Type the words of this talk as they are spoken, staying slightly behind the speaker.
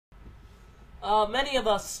Many of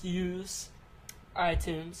us use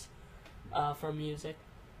iTunes for music,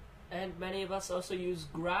 and many of us also use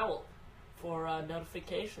Growl for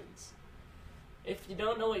notifications. If you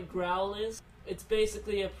don't know what Growl is, it's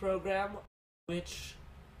basically a program which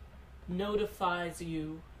notifies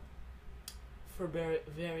you for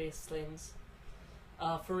various things.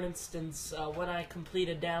 For instance, when I complete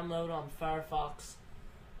a download on Firefox,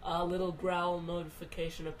 a little Growl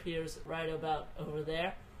notification appears right about over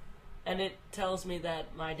there, and it tells me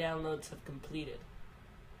that my downloads have completed.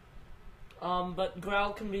 But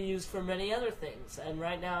Growl can be used for many other things, and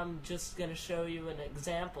right now I'm just going to show you an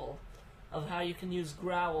example of how you can use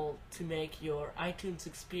Growl to make your iTunes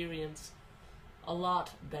experience a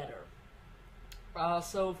lot better.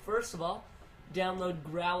 So first of all, download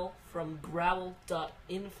Growl from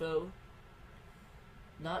growl.info,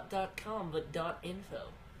 not .com, but .info.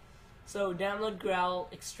 So download Growl,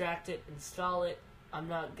 extract it, install it. I'm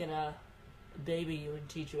not gonna baby you and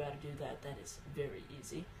teach you how to do that. That is very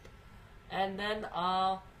easy. And then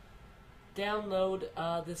download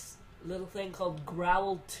this little thing called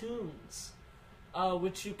GrowlTunes,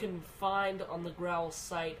 which you can find on the Growl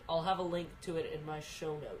site. I'll have a link to it in my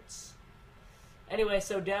show notes. Anyway,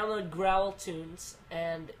 so download GrowlTunes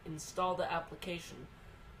and install the application.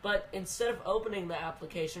 But instead of opening the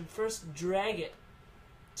application, first drag it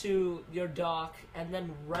to your dock and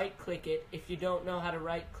then right-click it. If you don't know how to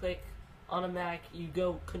right-click on a Mac, you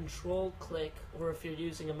go Control-click, or if you're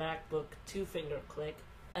using a MacBook, two-finger click,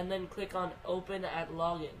 and then click on Open at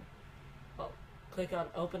Login. Click on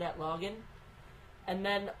Open at Login, and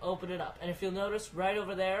then open it up. And if you'll notice, right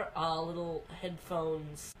over there, a little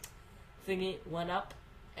headphones thingy went up,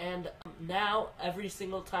 and now every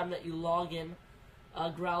single time that you log in,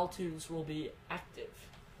 GrowlTunes will be active.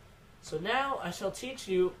 So now I shall teach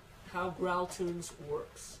you how GrowlTunes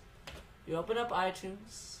works. You open up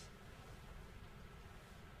iTunes,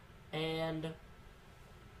 and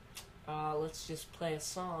let's just play a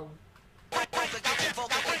song. And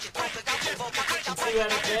see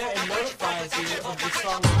right up there, it notifies you of the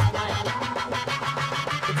song you're playing.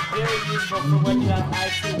 It's very useful for when you have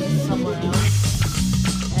iTunes somewhere else.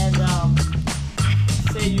 And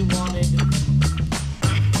say you wanted,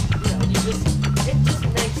 it just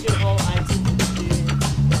makes your whole iTunes experience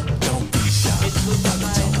better. Don't be shy. It looks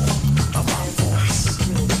nice.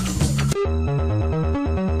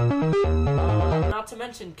 Not to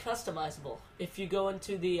mention customizable. If you go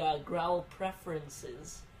into the Growl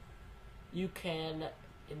preferences, you can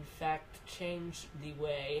in fact change the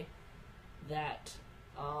way that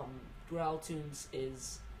GrowlTunes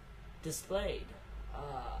is displayed.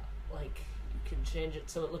 Like, you can change it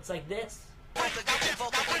so it looks like this. So,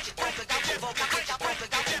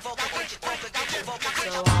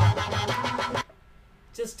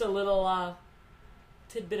 just a little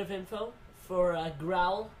tidbit of info for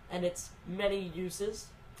Growl and its many uses.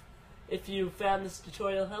 If you found this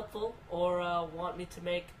tutorial helpful, or want me to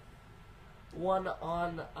make one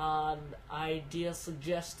on an idea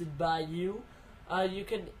suggested by you, you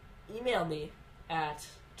can email me at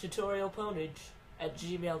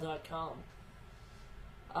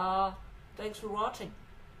tutorialponage@gmail.com. Thanks for watching,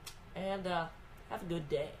 and have a good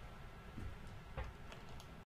day.